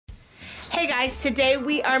Hey guys, today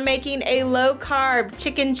we are making a low-carb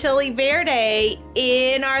chicken Chile Verde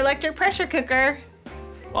in our electric pressure cooker.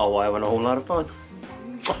 Oh, we're having a whole lot of fun.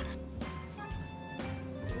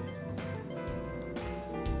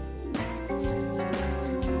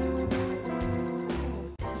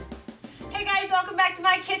 Hey guys, welcome back to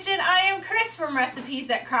my kitchen. I am Chris from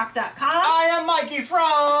recipes@crock.com. I am Mikey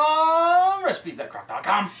from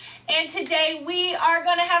recipes@crock.com. And today we are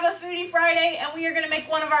going to have a Foodie Friday, and we are going to make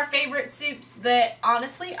one of our favorite soups that,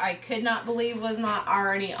 honestly, I could not believe was not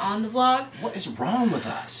already on the vlog. What is wrong with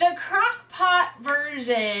us? The crock pot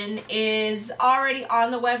version is already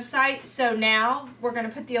on the website, so now we're going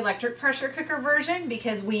to put the electric pressure cooker version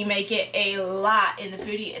because we make it a lot in the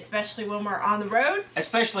Foodie, especially when we're on the road.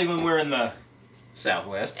 Especially when we're in the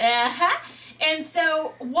Southwest. And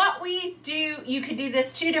so what we do, you could do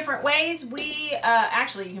this two different ways. We,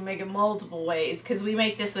 actually you can make it multiple ways because we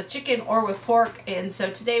make this with chicken or with pork. And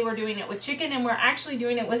so today we're doing it with chicken, and we're actually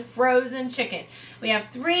doing it with frozen chicken. We have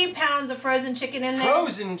 3 pounds of frozen chicken in there.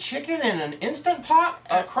 Frozen chicken in an Instant Pot?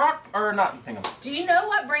 A crock, or not? Hang on. Do you know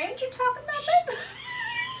what brand you're talking about,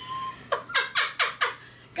 babe?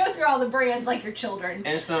 Go through all the brands like your children.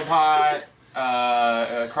 Instant Pot.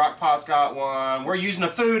 Crock Pot's got one. We're using a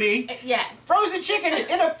Foodi. Yes. Frozen chicken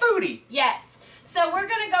in a Foodi. Yes. So we're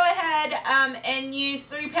going to go ahead and use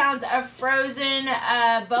 3 pounds of frozen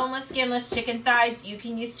boneless, skinless chicken thighs. You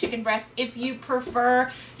can use chicken breast if you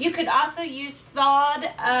prefer. You could also use thawed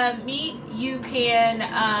meat. You can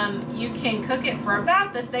cook it for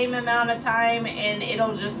about the same amount of time, and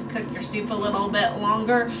it'll just cook your soup a little bit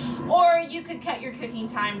longer. Or you could cut your cooking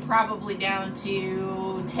time probably down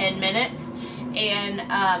to 10 minutes. And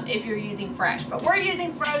if you're using fresh, but we're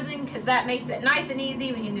using frozen because that makes it nice and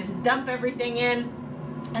easy. We can just dump everything in.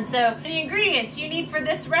 And so the ingredients you need for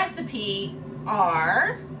this recipe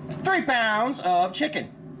are 3 pounds of chicken.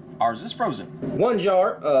 Ours is frozen. 1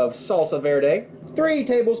 jar of salsa verde. 3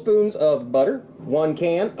 tablespoons of butter. 1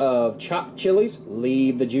 can of chopped chilies.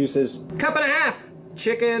 Leave the juices. 1.5 cups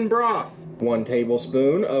chicken broth. 1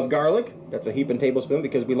 tablespoon of garlic. That's a heaping tablespoon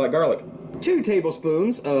because we like garlic. 2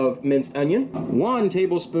 tablespoons of minced onion, 1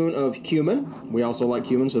 tablespoon of cumin. We also like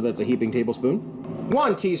cumin, so that's a heaping tablespoon.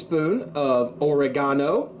 1 teaspoon of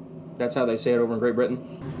oregano. That's how they say it over in Great Britain.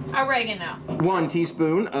 Oregano. 1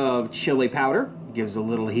 teaspoon of chili powder. Gives a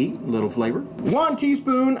little heat, a little flavor. 1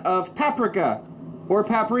 teaspoon of paprika, or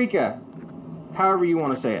paprika, however you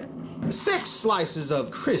want to say it. 6 slices of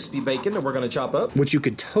crispy bacon that we're going to chop up, which you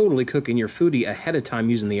could totally cook in your Foodi ahead of time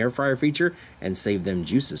using the air fryer feature and save them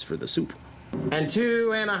juices for the soup. And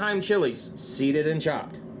 2 Anaheim chilies, seeded and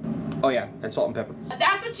chopped. Oh yeah, and salt and pepper.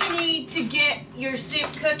 That's what you need to get your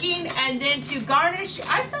soup cooking, and then to garnish.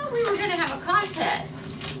 I thought we were going to have a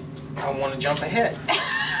contest. I want to jump ahead.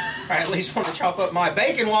 I at least want to chop up my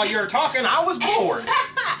bacon while you're talking. I was bored.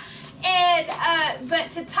 And, but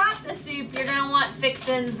to top the soup, you're going to want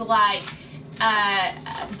fixins like,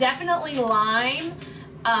 definitely lime.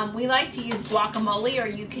 We like to use guacamole, or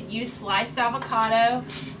you could use sliced avocado,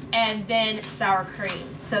 and then sour cream.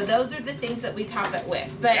 So those are the things that we top it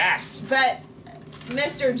with. But, yes. But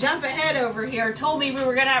Mr. Jump Ahead over here told me we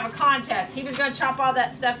were going to have a contest. He was going to chop all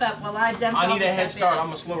that stuff up while I dumped all the stuff in. I need a head start.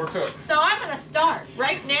 I'm a slower cook. So I'm going to start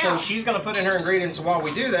right now. So she's going to put in her ingredients. While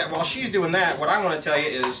we do that, while she's doing that, what I want to tell you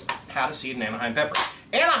is how to seed an Anaheim pepper.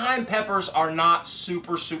 Anaheim peppers are not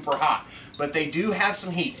super, super hot, but they do have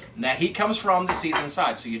some heat. And that heat comes from the seeds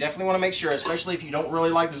inside. So you definitely want to make sure, especially if you don't really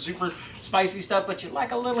like the super spicy stuff, but you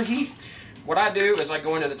like a little heat. What I do is I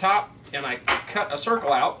go into the top and I cut a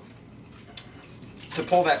circle out to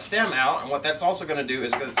pull that stem out, and what that's also going to do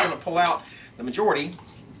is it's going to pull out the majority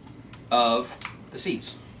of the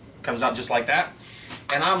seeds. It comes out just like that,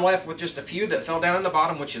 and I'm left with just a few that fell down in the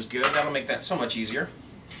bottom, which is good. That'll make that so much easier.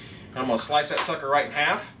 And I'm going to slice that sucker right in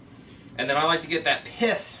half, and then I like to get that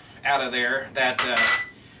pith out of there,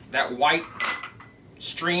 that white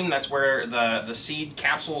stream. That's where the seed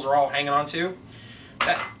capsules are all hanging onto.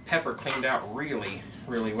 That pepper cleaned out really,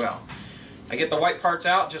 really well. I get the white parts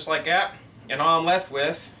out just like that. And all I'm left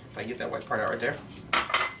with, if I get that white part out right there,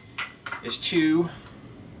 is 2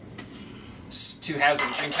 halves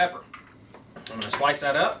of green pepper. I'm going to slice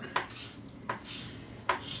that up.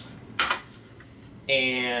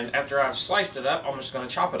 And after I've sliced it up, I'm just going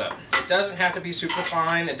to chop it up. It doesn't have to be super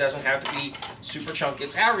fine. It doesn't have to be super chunky.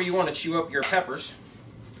 It's however you want to chew up your peppers.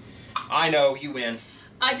 I know, you win.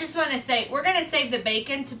 I just want to say, we're going to save the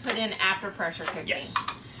bacon to put in after pressure cooking. Yes.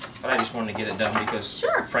 But I just wanted to get it done because,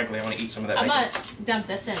 sure, frankly, I want to eat some of that bacon. I'm going to dump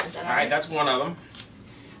this in. Is that all right? All right, that's one of them.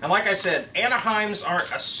 And like I said, Anaheims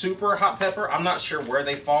aren't a super hot pepper. I'm not sure where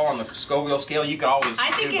they fall on the Scoville scale. You could always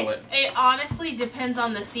Google it. It honestly depends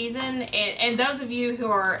on the season. And those of you who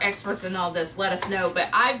are experts in all this, let us know. But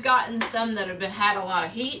I've gotten some that have had a lot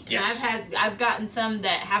of heat. Yes. And I've gotten some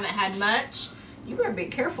that haven't had much. You better be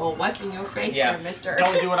careful wiping your face there, mister.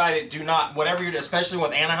 Don't do what I did. Do not, whatever you do, especially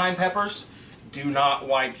with Anaheim peppers, do not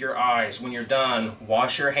wipe your eyes. When you're done,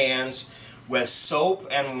 wash your hands with soap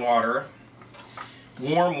and water.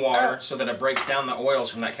 Warm water so that it breaks down the oils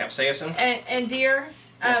from that capsaicin. And dear,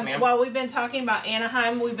 yes, ma'am. while we've been talking about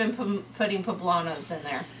Anaheim, we've been putting poblanos in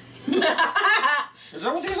there. Is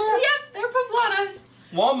that what these are? Yep, they're poblanos.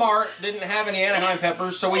 Walmart didn't have any Anaheim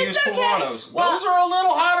peppers, so we used poblanos. Well, those are a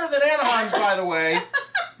little hotter than Anaheims, by the way.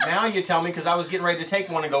 Now you tell me, because I was getting ready to take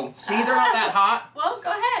one and go, see, they're not that hot. Well, go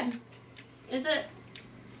ahead. Is it?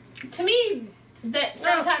 To me, that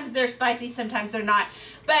sometimes they're spicy, sometimes they're not.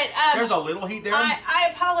 But there's a little heat there.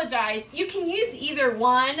 I apologize. You can use either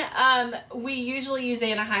one. We usually use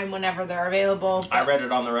Anaheim whenever they're available. I read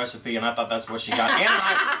it on the recipe, and I thought that's what she got.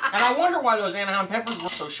 Anaheim, and I wonder why those Anaheim peppers were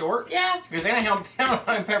so short. Yeah. Because Anaheim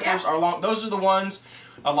peppers are long. Those are the ones.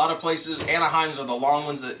 A lot of places, Anaheims are the long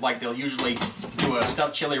ones that they'll usually do a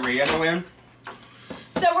stuffed chili relleno in.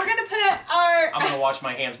 So we're gonna put our. I'm gonna wash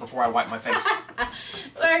my hands before I wipe my face.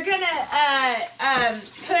 We're gonna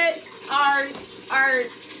put our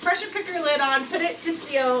pressure cooker lid on. Put it to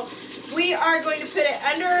seal. We are going to put it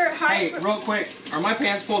under high. Hey, real quick, are my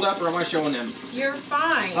pants pulled up or am I showing them? You're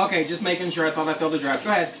fine. Okay, just making sure. I thought I filled the draft.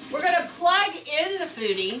 Go ahead. We're gonna plug in the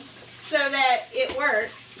Foodi so that it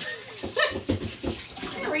works.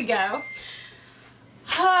 There we go.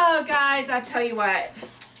 Oh, guys, I tell you what.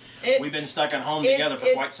 We've been stuck at home together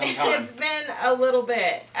for quite some time. It's been a little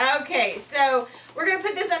bit. Okay, so we're going to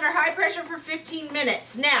put this under high pressure for 15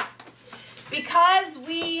 minutes. Now, because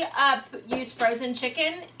we use frozen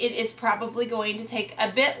chicken, it is probably going to take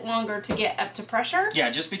a bit longer to get up to pressure.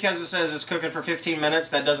 Yeah, just because it says it's cooking for 15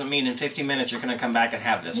 minutes, that doesn't mean in 15 minutes you're going to come back and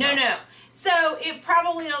have this. No, no. So it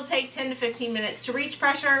probably will take 10 to 15 minutes to reach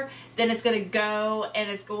pressure. Then it's going to go and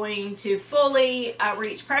it's going to fully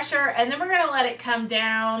reach pressure. And then we're going to let it come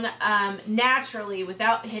down naturally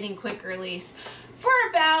without hitting quick release for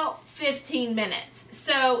about 15 minutes.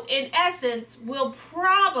 So in essence, we'll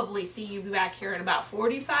probably see you back here in about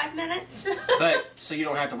 45 minutes. But so you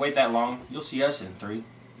don't have to wait that long. You'll see us in 3,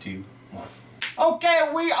 2, 1. Okay,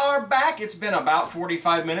 we are back. It's been about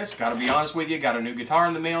 45 minutes. Gotta be honest with you, got a new guitar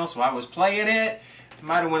in the mail, so I was playing it.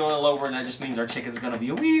 Might have went a little over, and that just means our chicken's gonna be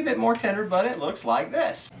a wee bit more tender, but it looks like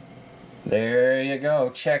this. There you go.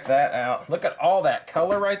 Check that out. Look at all that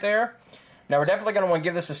color right there. Now, we're definitely gonna want to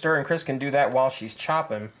give this a stir, and Cris can do that while she's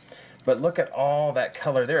chopping. But look at all that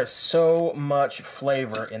color. There is so much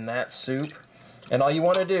flavor in that soup. And all you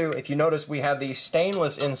want to do, if you notice, we have the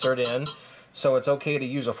stainless insert in, so it's okay to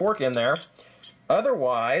use a fork in there.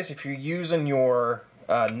 Otherwise, if you're using your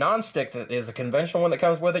non-stick that is the conventional one that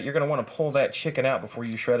comes with it, you're going to want to pull that chicken out before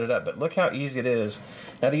you shred it up. But look how easy it is.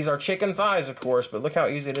 Now, these are chicken thighs, of course, but look how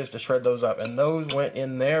easy it is to shred those up. And those went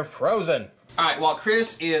in there frozen. All right, while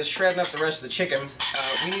Cris is shredding up the rest of the chicken,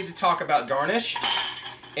 we need to talk about garnish.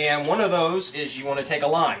 And one of those is you want to take a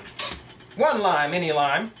lime. One lime, any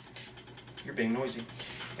lime. You're being noisy.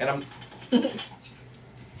 And I'm...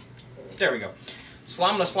 There we go. So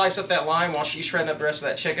I'm going to slice up that lime while she's shredding up the rest of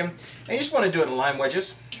that chicken. And you just want to do it in lime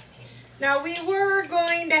wedges. Now, we were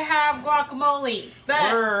going to have guacamole, but...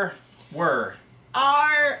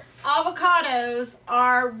 Our avocados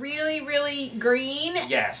are really, really green.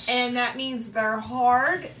 Yes. And that means they're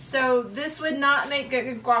hard. So this would not make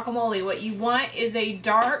good guacamole. What you want is a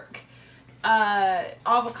dark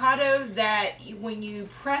avocado that when you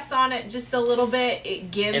press on it just a little bit,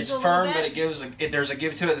 it gives a little bit. It's firm, but it gives there's a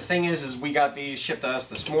give to it. The thing is we got these shipped to us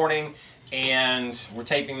this morning, and we're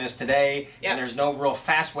taping this today, and there's no real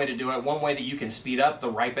fast way to do it. One way that you can speed up the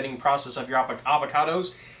ripening process of your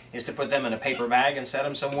avocados is to put them in a paper bag and set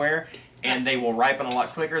them somewhere, and they will ripen a lot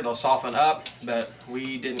quicker. They'll soften up, but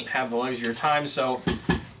we didn't have the leisure time, so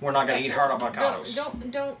we're not going to eat hard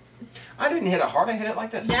avocados. Don't. I didn't hit it hard. I hit it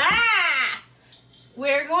like this. Nah!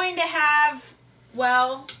 We're going to have,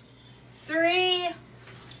 well, 3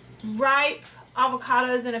 ripe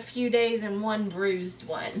avocados in a few days and 1 bruised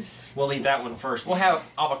one. We'll eat that one first. We'll have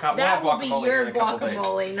avocado. That we'll have will guacamole be your in a couple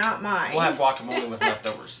guacamole, days. not mine. We'll have guacamole with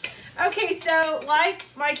leftovers. Okay, so like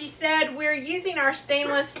Mikey said, we're using our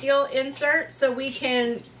stainless steel insert so we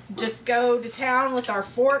can just go to town with our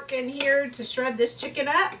fork in here to shred this chicken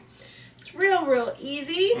up. It's real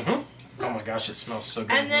easy. Oh my gosh, it smells so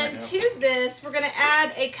good. And then right to this, we're going to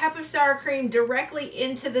add a cup of sour cream directly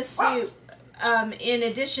into the soup in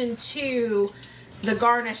addition to the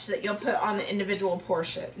garnish that you'll put on the individual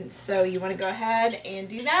portions. So you want to go ahead and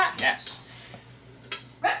do that? Yes.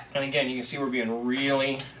 And again, you can see we're being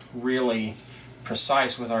really, really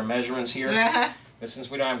precise with our measurements here. But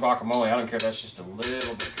since we don't have guacamole, I don't care. That's just a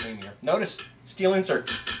little bit creamier. Notice, steel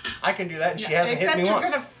insert. I can do that, and she hasn't hit me once.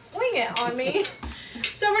 Except you're going to fling it on me.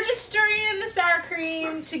 So we're just stirring in the sour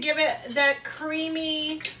cream to give it that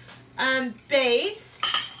creamy base.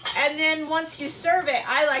 And then once you serve it,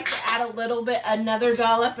 I like to add a little bit, another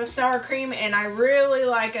dollop of sour cream. And I really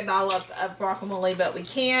like a dollop of guacamole, but we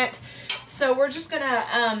can't. So we're just going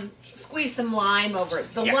to squeeze some lime over it.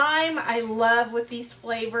 The lime I love with these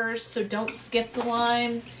flavors, so don't skip the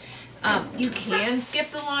lime. You can skip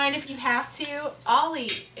the lime if you have to. Ollie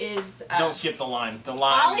is... don't skip the lime. The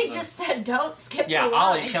lime Ollie just said don't skip the lime. Yeah,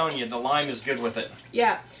 Ollie's telling you the lime is good with it.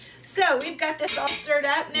 Yeah. So we've got this all stirred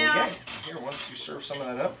up now. Okay. Here, why don't you serve some of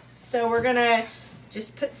that up? So we're going to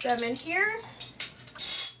just put some in here.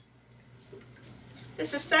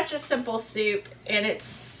 This is such a simple soup, and it's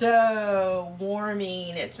so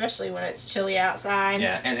warming, especially when it's chilly outside.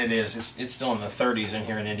 Yeah, and it is. It's still in the 30s in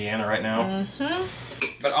here in Indiana right now.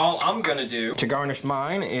 But all I'm going to do to garnish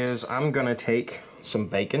mine is I'm going to take some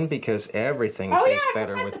bacon, because everything tastes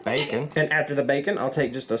better with bacon. And after the bacon, I'll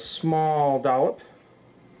take just a small dollop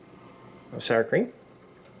of sour cream.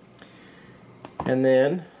 And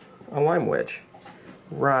then a lime wedge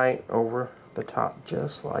right over the top,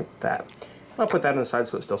 just like that. I'll put that on the side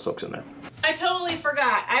so it still soaks in there. I totally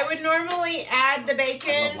forgot. I would normally add the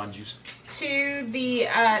bacon I love lime juice. to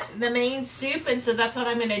the main soup, and so that's what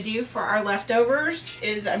I'm going to do for our leftovers.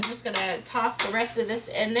 Is I'm just going to toss the rest of this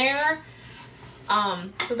in there,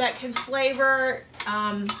 so that can flavor.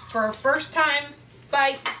 For a first time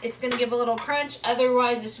bite, it's going to give a little crunch.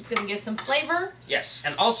 Otherwise, it's just going to give some flavor. Yes,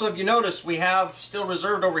 and also if you notice, we have still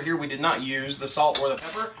reserved over here. We did not use the salt or the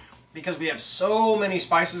pepper, because we have so many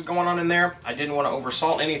spices going on in there. I didn't want to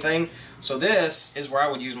oversalt anything. So this is where I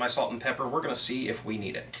would use my salt and pepper. We're going to see if we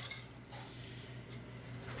need it.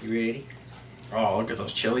 You ready? Oh, look at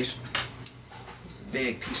those chilies.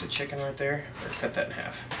 Big piece of chicken right there. Or cut that in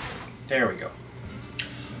half. There we go.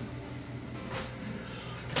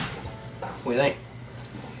 What do you think?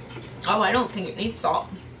 Oh, I don't think it needs salt.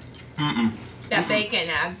 That bacon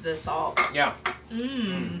adds the salt. Yeah.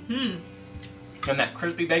 And that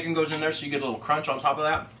crispy bacon goes in there, so you get a little crunch on top of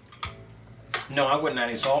that. No, I wouldn't add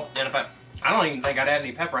any salt. And if I don't even think I'd add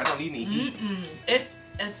any pepper. I don't need any heat.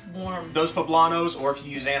 It's warm. Those poblanos, or if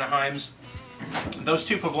you use Anaheims, those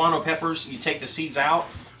two poblano peppers, you take the seeds out.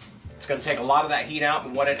 It's going to take a lot of that heat out,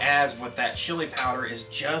 and what it adds with that chili powder is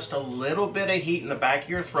just a little bit of heat in the back of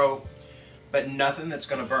your throat, but nothing that's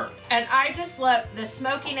going to burn. And I just love the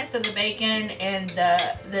smokiness of the bacon and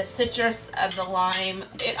the citrus of the lime.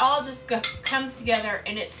 It all just comes together,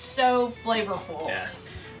 and it's so flavorful. Yeah.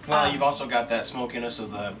 Well, you've also got that smokiness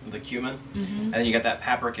of the cumin, and then you got that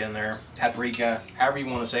paprika in there, paprika, however you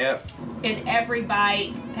want to say it. In every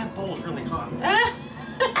bite. That bowl's really hot.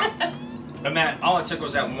 And that, all it took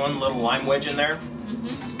was that one little lime wedge in there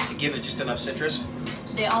to give it just enough citrus.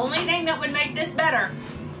 The only thing that would make this better,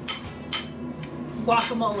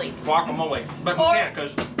 guacamole. Guacamole. But we can't,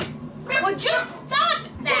 because... Would you stop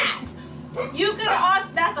that? You could also,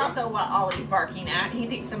 that's also what Ollie's barking at. He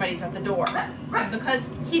thinks somebody's at the door. Because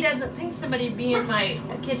he doesn't think somebody be in my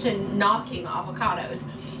kitchen knocking avocados.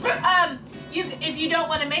 If you don't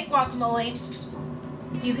want to make guacamole,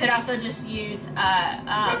 you could also just use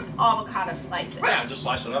avocado slices. Yeah, just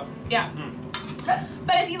slice it up. Yeah.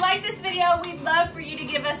 But if you like this video, we'd love for you to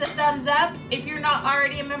give us a thumbs up. If you're not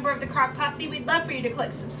already a member of the Crock Posse, we'd love for you to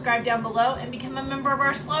click subscribe down below and become a member of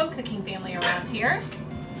our slow cooking family around here.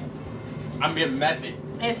 I'm getting messy.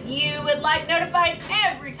 If you would like notified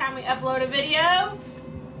every time we upload a video,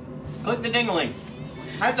 click the ding-a-ling.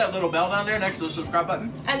 That's that little bell down there next to the subscribe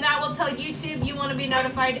button. And that will tell YouTube you want to be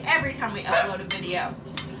notified every time we upload a video.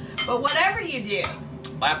 But whatever you do,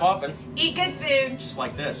 laugh often. Eat good food. Just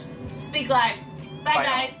like this. Speak life. Bye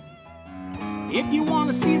guys. If you want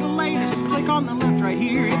to see the latest, click on the left right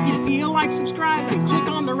here. If you feel like subscribing, click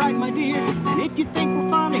on the right, my dear. And if you think we're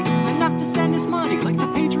funny enough to send us money, click the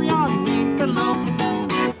Patreon link below.